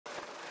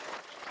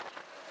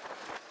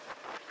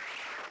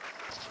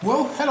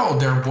Well, hello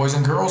there boys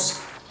and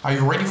girls. Are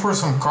you ready for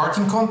some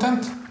karting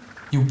content?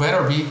 You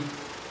better be,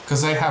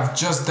 because I have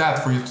just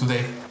that for you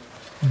today.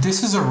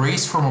 This is a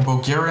race from a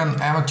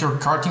Bulgarian amateur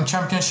karting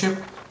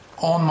championship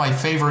on my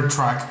favorite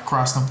track,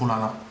 Krasna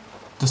Polyana.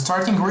 The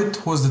starting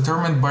grid was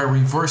determined by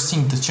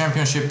reversing the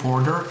championship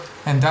order,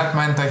 and that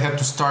meant I had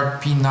to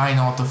start P9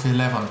 out of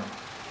 11.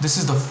 This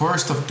is the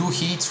first of 2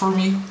 heats for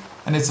me,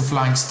 and it's a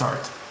flying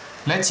start.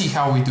 Let's see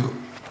how we do.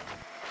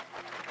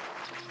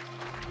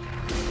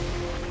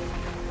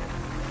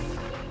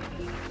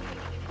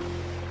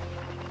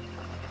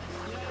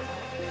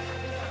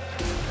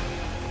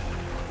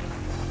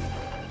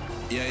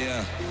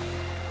 Yeah.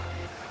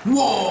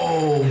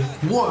 Whoa!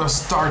 What a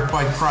start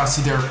by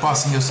Krasi there,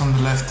 passing us on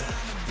the left.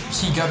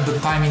 He got the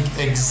timing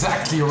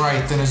exactly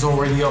right and is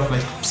already up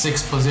like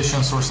 6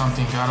 positions or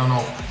something, I don't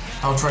know.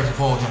 I'll try to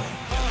follow him.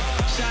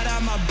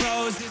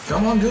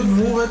 Come on dude,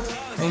 move it.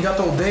 Ain't got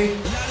all day.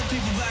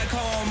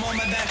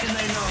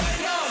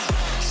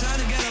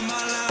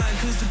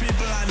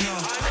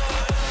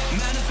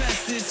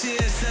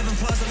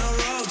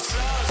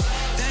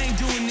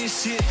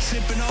 Shit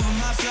tripping over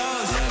my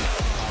flows. Yeah,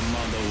 I'm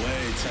on the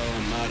way, tell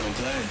him I don't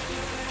play.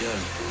 Yeah,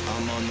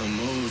 I'm on the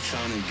move,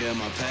 trying to get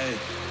my pay.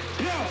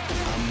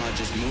 I might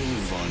just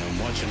move on and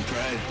watch and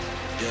pray.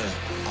 Yeah,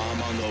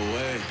 I'm on the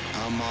way,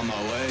 I'm on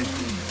my way.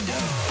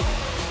 Yeah.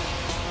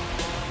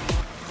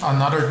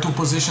 Another 2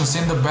 positions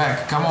in the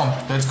bag. Come on,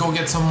 let's go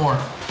get some more.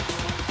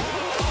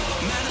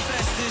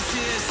 Manifest this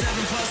year, 7+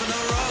 on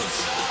the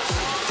roads.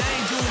 They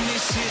ain't doing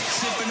this shit,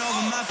 tripping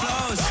over my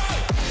flows.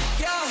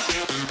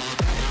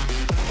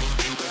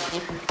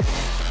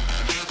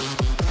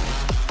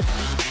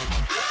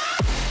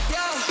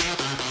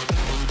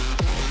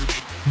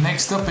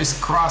 Next up is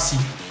Krasi.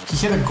 He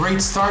had a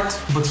great start,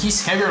 but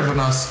he's heavier than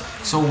us,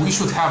 so we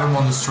should have him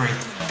on the straight.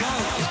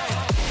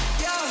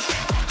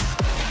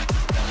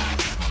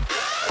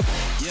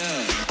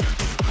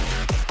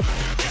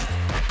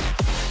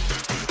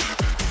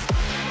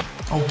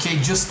 Okay,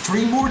 just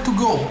 3 more to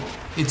go.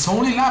 It's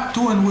only lap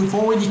 2 and we've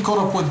already caught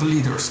up with the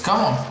leaders. Come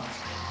on.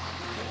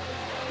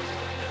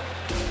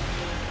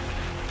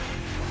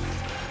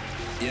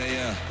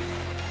 Yeah.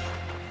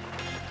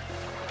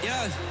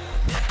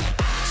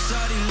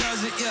 Shawty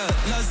loves it, yeah,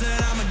 loves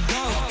that I'm a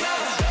go.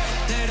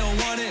 They don't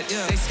want it,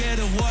 yeah, they scared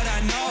of what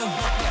I know.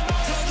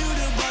 Told you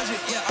the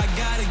budget, yeah, I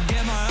gotta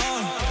get my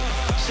own.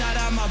 Shout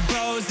out my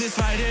bros, this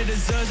right here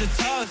deserves a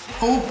toast.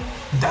 Oh,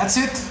 that's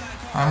it.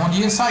 I'm on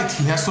the inside,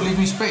 he has to leave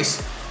me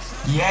space.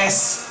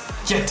 Yes,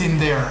 get in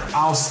there,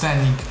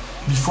 outstanding.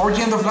 Before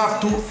the end of lap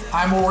 2,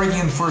 I'm already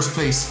in first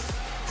place.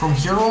 From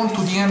here on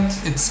to the end,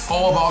 it's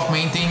all about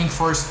maintaining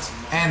first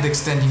and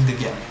extending the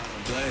gap.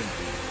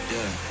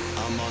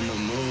 I'm on the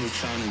move,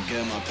 trying to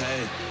get my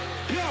pay.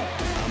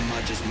 I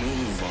might just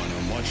move on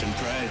and watch and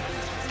pray.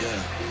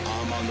 Yeah,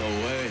 I'm on the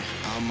way,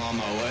 I'm on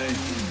my way.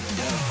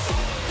 Yeah.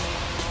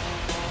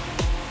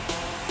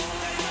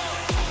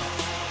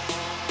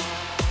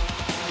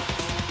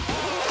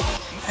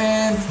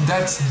 And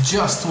that's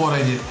just what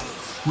I did.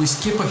 We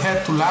skip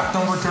ahead to lap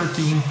number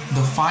 13,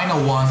 the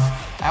final one.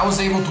 I was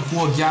able to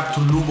pull a gap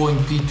to Lubo in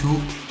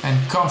P2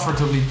 and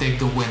comfortably take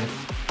the win.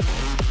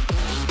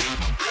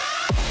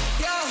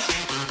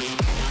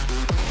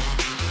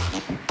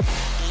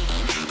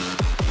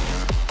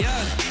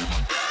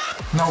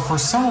 Now for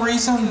some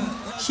reason,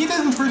 he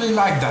didn't really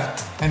like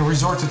that and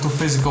resorted to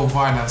physical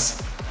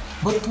violence.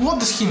 But what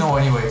does he know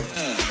anyway?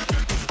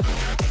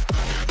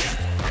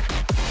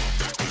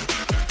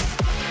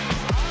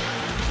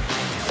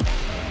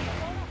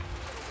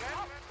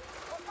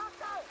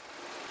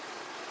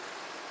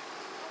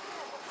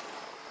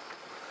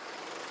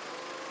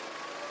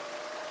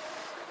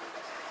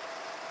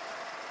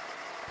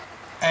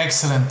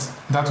 Excellent,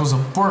 that was a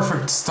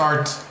perfect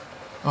start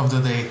of the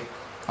day.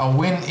 A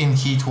win in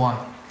Heat 1.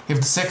 If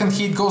the second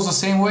heat goes the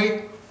same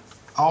way,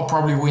 I'll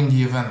probably win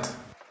the event.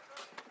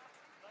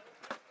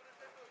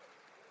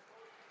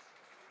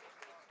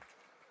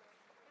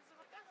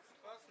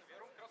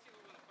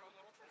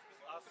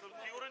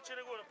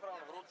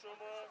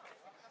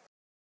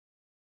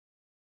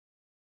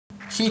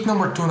 Heat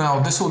number 2 now,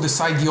 this will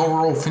decide the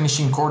overall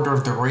finishing order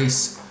of the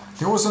race.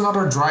 There was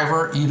another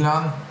driver,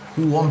 Ilan,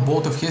 who won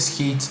both of his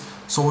heats,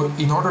 so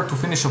in order to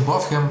finish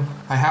above him,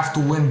 I have to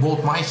win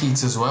both my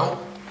heats as well.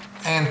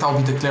 And I'll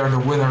be declared the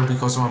winner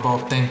because I'm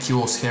about 10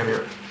 kilos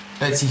heavier.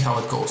 Let's see how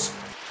it goes.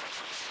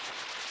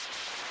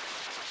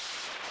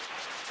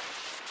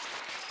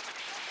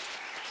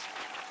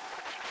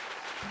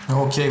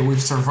 Okay,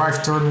 we've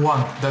survived turn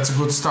 1, that's a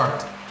good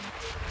start.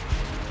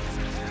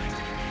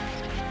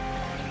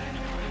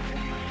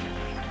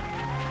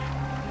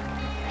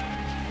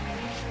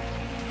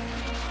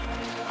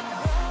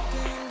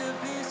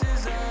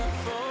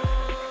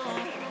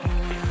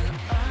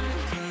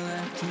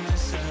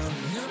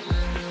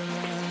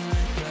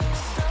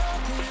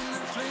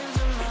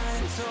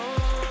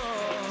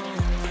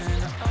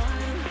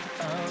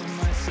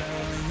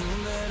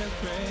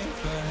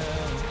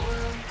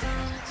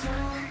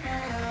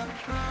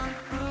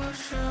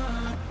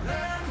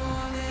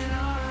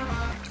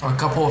 A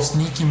couple of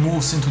sneaky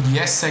moves into the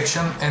S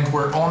section and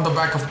we're on the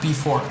back of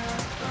P4.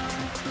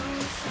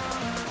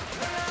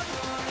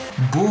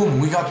 Boom,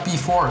 we got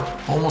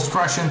P4. Almost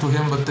crashed into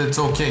him, but that's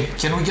okay.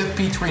 Can we get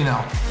P3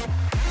 now?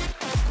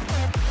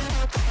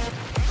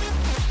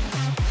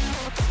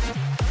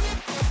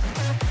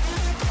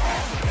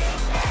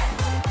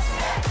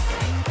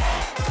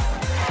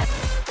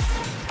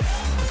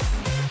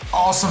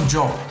 Awesome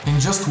job. In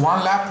just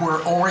one lap,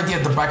 we're already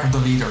at the back of the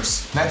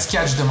leaders. Let's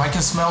catch them. I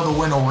can smell the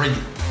win already.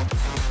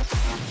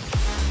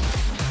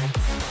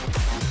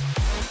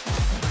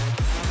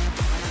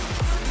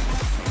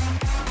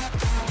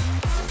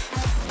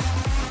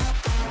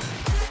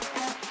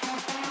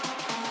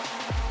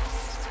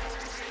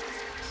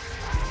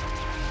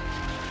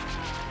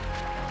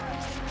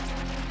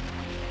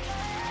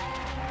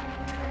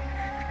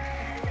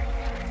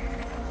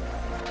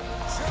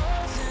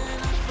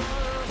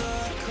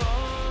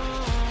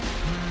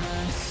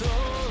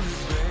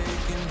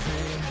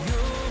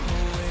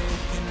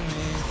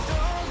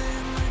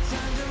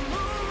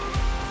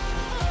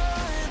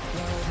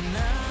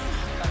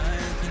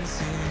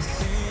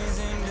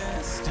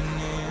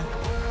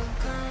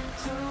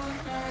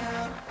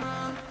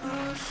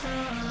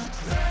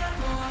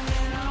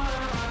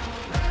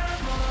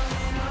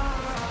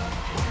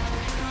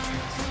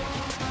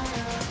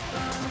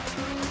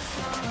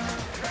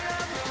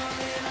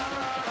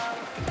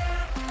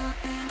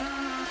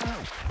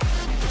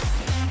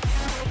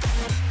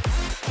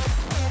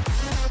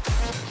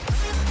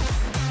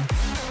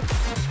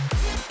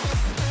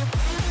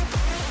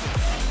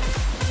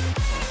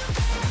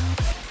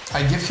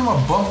 I give him a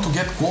bump to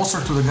get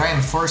closer to the guy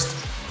in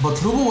first, but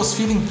Lubo was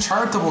feeling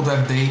charitable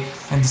that day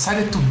and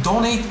decided to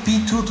donate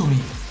P2 to me.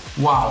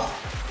 Wow,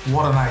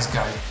 what a nice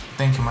guy.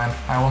 Thank you, man,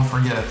 I won't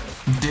forget it.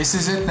 This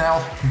is it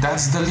now,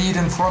 that's the lead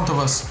in front of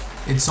us.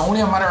 It's only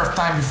a matter of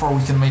time before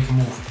we can make a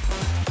move.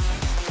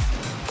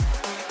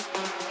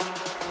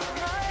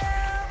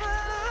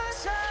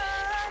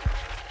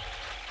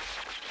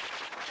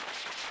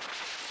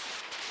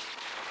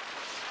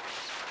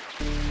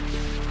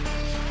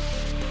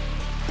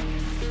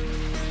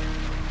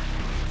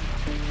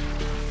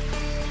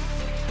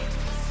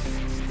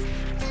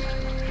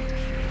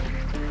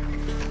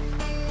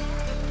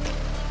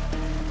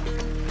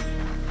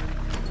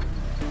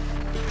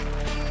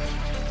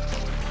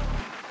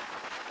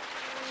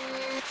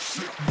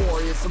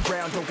 Warriors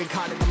around, don't get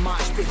caught in the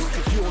mosh pit.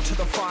 Fuel to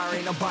the fire,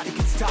 ain't nobody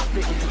can stop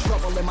it.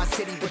 Trouble in my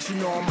city, but you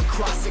know I'm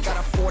across it. Got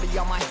a 40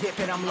 on my hip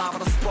and I'm liable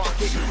to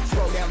spark it.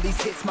 Throw down these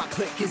hits, my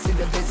click is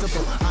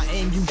indivisible. I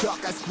aim, you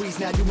duck, I squeeze,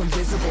 now you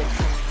invisible.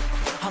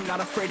 I'm not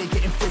afraid of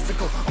getting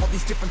physical. All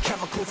these different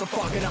chemicals are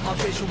fogging up my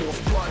visuals.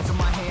 Bloods on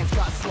my hands,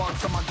 got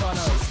slugs on my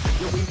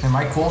gunners. Am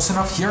I close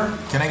enough here?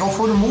 Can I go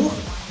for the move?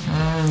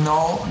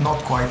 No,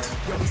 not quite.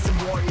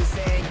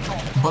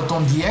 But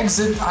on the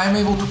exit, I'm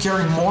able to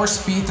carry more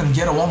speed and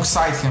get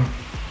alongside him.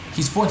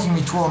 He's pointing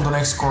me through on the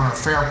next corner,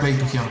 fair play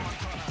to him.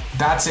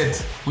 That's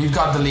it, we've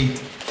got the lead.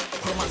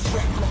 Put on my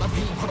strap, put on my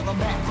beat, put on the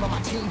map, put on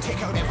my team,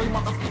 take out every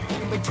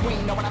motherfucker in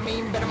between. Know what I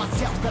mean? Better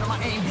myself, better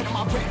my aim, better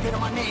my rep, better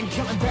my name.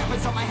 Killing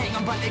rappers on my hang,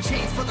 I'm by their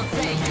chains for the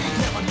fame.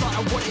 Never thought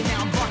I would it,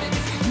 now I'm running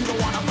this. You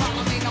don't wanna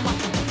follow me, now I'm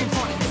in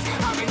front of this. I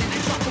ran in the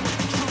truck with the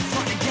truth,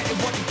 trying to get it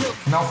what it do.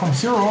 Now from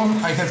here on,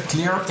 I had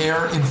clear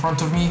air in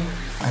front of me.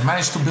 I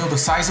managed to build a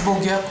sizable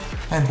gap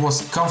and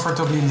was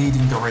comfortably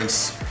leading the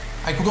race.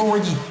 I could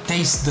already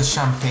taste the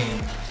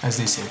champagne, as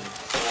they say.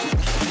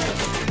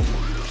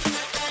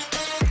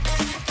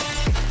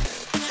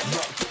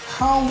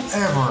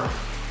 However,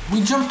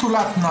 we jumped to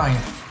lap 9,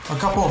 a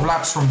couple of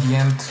laps from the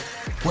end,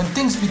 when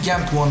things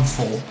began to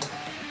unfold.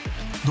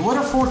 The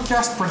weather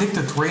forecast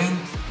predicted rain,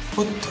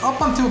 but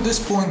up until this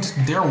point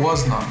there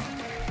was none.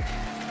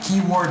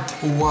 Keyword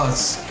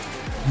was,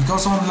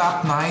 because on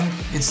lap 9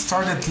 it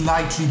started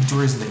lightly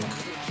drizzling.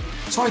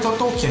 So I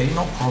thought, okay,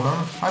 no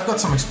problem, I've got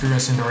some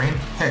experience in the rain.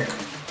 Heck,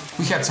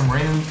 we had some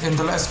rain in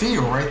the last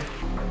video, right?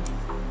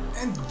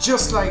 And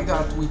just like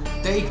that, we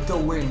take the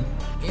win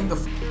in the...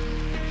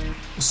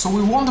 So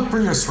we won the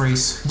previous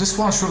race, this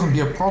one shouldn't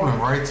be a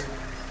problem, right?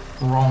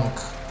 Wrong.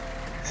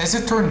 As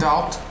it turned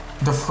out,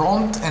 the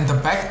front and the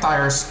back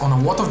tires on a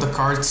lot of the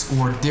karts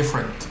were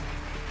different.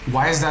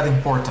 Why is that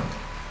important?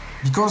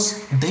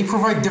 Because they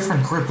provide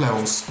different grip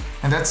levels,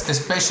 and that's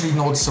especially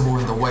noticeable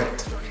in the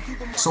wet.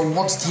 So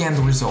what's the end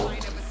result?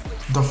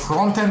 The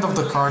front end of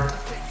the kart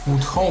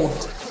would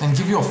hold and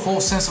give you a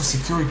false sense of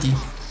security,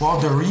 while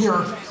the rear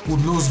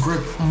would lose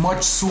grip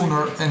much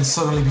sooner and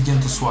suddenly begin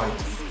to swipe.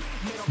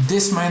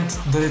 This meant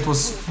that it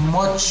was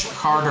much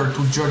harder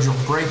to judge your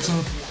braking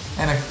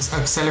and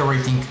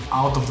accelerating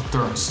out of the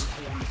turns.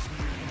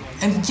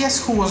 And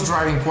guess who was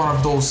driving one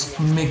of those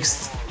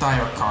mixed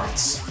tire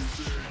karts?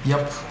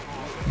 Yep,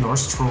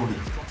 yours truly.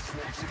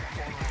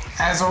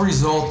 As a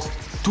result,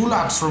 2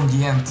 laps from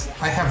the end,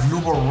 I have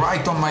Lubo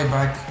right on my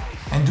back.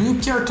 And do you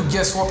care to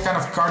guess what kind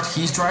of kart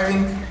he's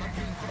driving?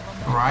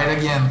 Right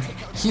again,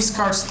 his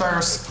kart's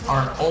tires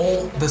are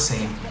all the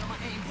same.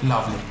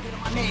 Lovely.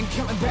 Name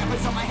killing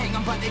rappers on my hang,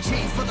 I'm by their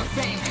chains for the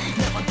fame.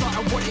 Never thought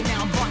I would it,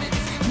 now I'm running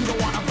this. You don't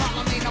wanna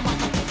follow me, no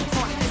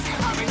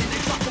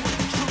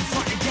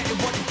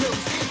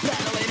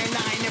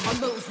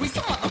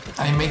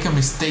make a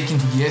mistake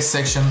into the S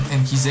section and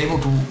he's able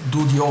to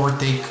do the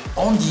overtake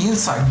on the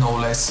inside no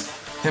less,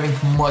 having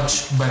much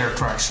better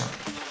traction.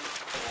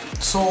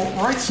 So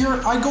right here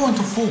I go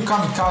into full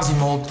kamikaze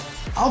mode.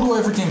 I'll do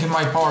everything in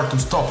my power to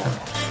stop him.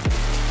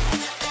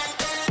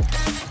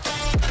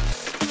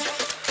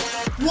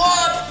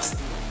 What?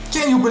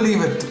 Can you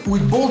believe it? We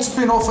both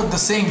spin off at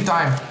the same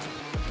time.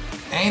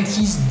 And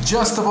he's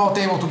just about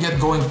able to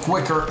get going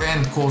quicker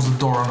and close the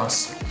door on us.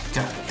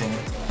 God dang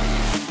it.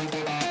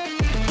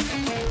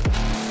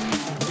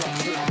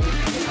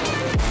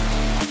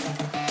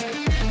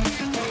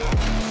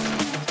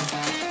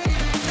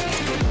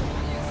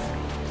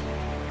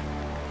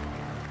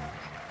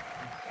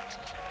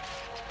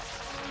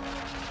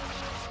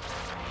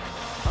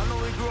 I know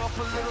we grew up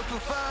a little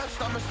too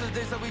fast. I miss the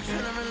days that we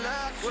chill and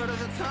relax. Where did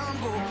the time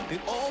go?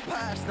 It all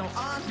passed. Now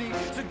I need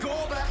to go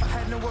back. I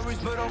had no worries,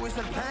 but always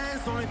had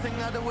plans. Only thing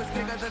I did was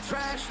pick out the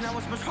trash. Now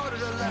it's much harder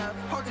to laugh.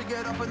 Hard to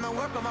get up and then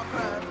work on my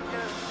craft.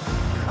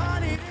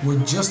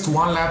 With just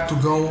one lap to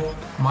go,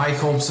 my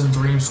hopes and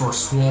dreams were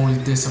slowly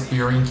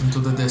disappearing into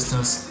the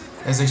distance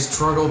as I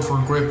struggled for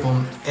grip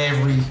on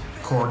every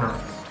corner.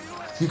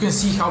 You can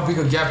see how big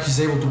a gap he's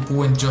able to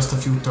pull in just a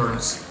few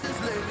turns.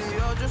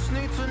 I just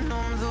need to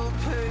numb the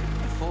pain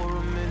for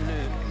a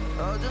minute.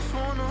 I just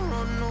wanna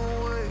run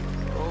away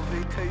on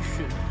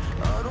vacation.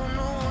 I don't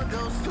know what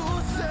else to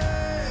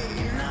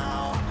say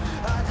now.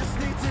 I just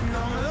need to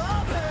numb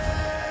the pain.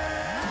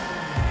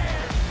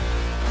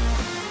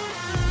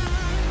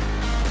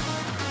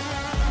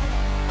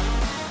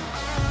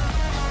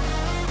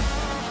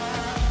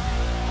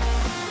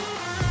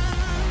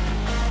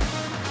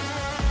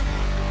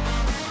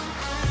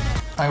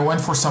 I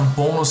went for some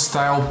bonus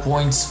style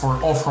points for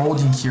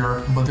off-roading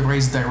here, but the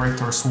race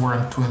directors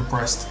weren't too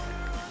impressed.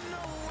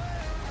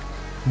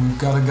 We've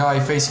got a guy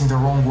facing the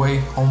wrong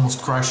way,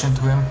 almost crashed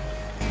into him.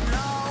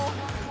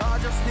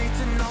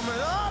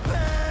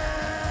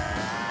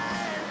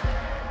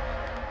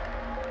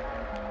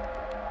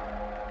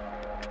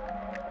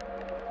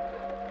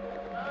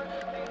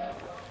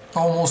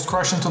 Almost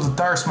crashed into the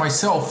tires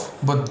myself,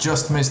 but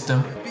just missed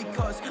them.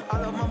 Because I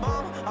love my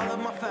mom, I love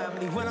my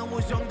family. When I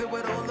was young, they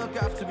would all look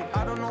after me.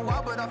 I don't know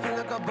why, but I feel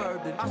like a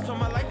burden. I saw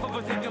my life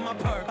overthinking my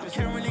purpose.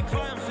 Can't really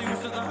cry, I'm so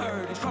used to the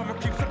hurt. Trauma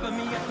keeps up at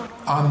me at the...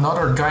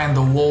 Another guy on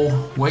the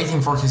wall,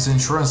 waiting for his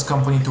insurance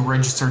company to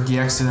register the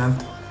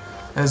accident.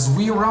 As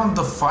we round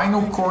the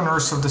final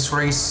corners of this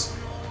race,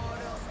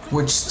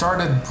 which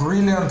started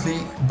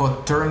brilliantly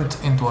but turned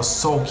into a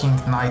soaking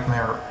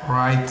nightmare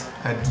right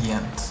at the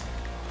end.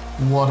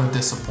 What a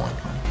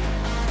disappointment.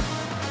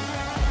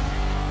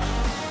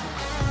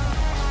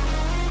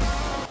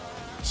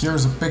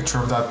 Here's a picture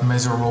of that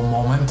miserable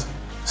moment,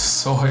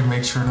 so I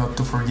make sure not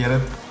to forget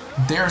it.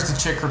 There's the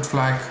checkered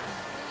flag.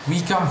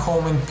 We come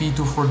home in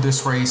P2 for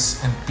this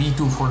race and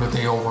P2 for the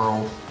day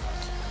overall.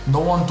 No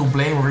one to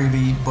blame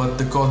really, but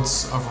the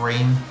gods of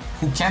rain,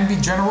 who can be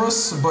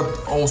generous but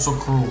also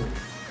cruel.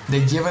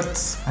 They give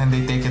it and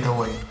they take it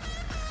away.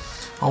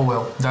 Oh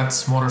well,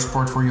 that's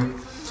motorsport for you.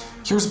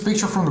 Here's a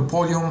picture from the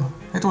podium.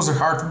 It was a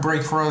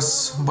heartbreak for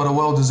us, but a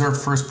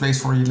well-deserved first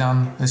place for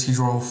Ilan as he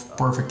drove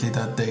perfectly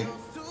that day.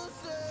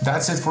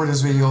 That's it for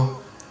this video.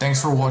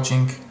 Thanks for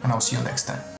watching and I'll see you next time.